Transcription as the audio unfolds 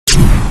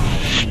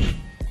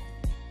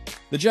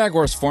The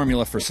Jaguars'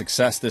 formula for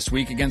success this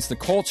week against the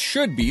Colts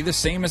should be the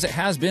same as it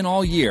has been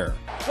all year.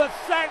 The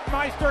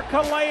sackmeister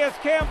Calais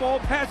Campbell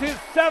has his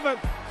 7th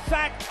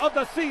sack of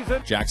the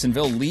season.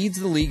 Jacksonville leads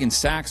the league in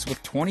sacks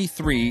with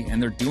 23,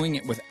 and they're doing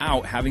it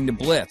without having to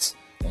blitz.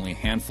 Only a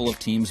handful of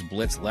teams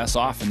blitz less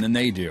often than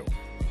they do.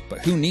 But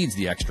who needs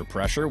the extra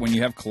pressure when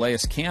you have Calais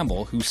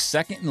Campbell, who's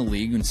second in the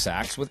league in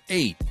sacks with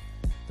 8?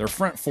 Their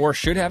front four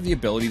should have the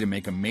ability to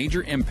make a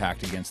major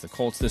impact against the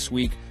Colts this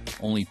week.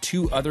 Only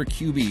 2 other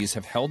QBs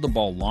have held the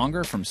ball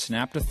longer from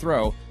snap to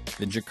throw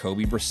than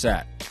Jacoby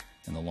Brissett.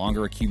 And the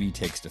longer a QB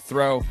takes to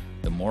throw,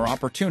 the more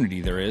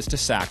opportunity there is to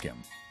sack him.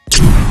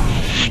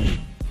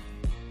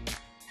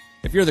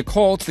 If you're the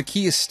Colts, the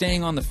key is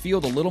staying on the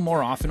field a little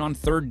more often on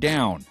 3rd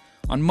down.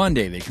 On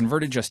Monday, they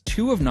converted just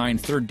 2 of 9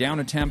 3rd down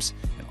attempts,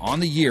 and on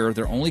the year,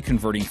 they're only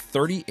converting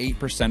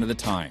 38% of the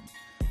time.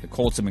 The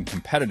Colts have been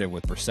competitive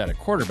with Brissett at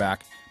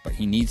quarterback, but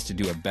he needs to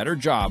do a better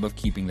job of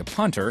keeping the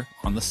punter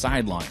on the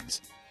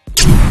sidelines.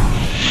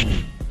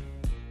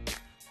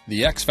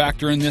 The X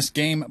factor in this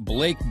game,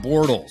 Blake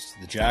Bortles.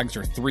 The Jags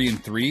are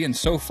 3-3, and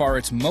so far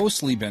it's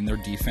mostly been their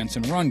defense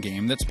and run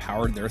game that's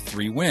powered their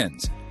 3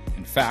 wins.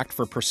 In fact,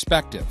 for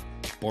perspective,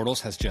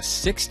 Bortles has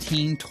just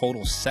 16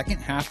 total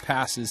second-half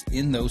passes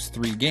in those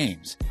 3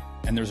 games,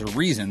 and there's a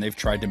reason they've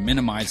tried to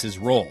minimize his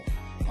role.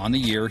 On the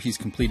year, he's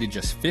completed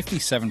just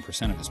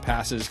 57% of his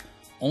passes.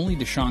 Only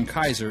Deshaun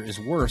Kaiser is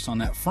worse on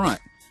that front.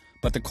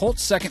 But the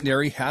Colts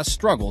secondary has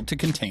struggled to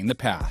contain the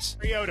pass.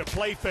 Rio to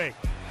play fake.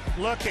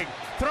 Looking.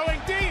 Throwing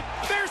deep.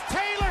 There's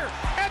Taylor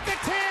at the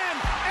 10,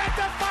 at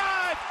the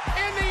 5,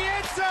 in the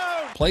end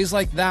zone. Plays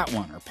like that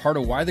one are part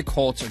of why the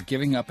Colts are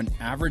giving up an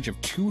average of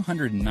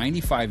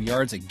 295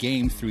 yards a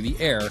game through the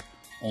air.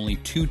 Only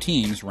 2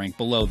 teams rank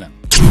below them.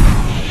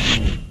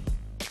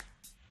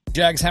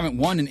 Jags haven't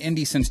won in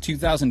Indy since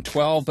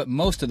 2012, but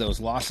most of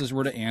those losses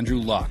were to Andrew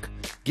Luck.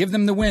 Give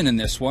them the win in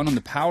this one on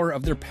the power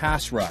of their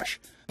pass rush,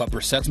 but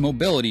Brissett's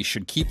mobility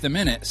should keep them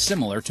in it,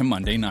 similar to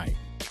Monday night.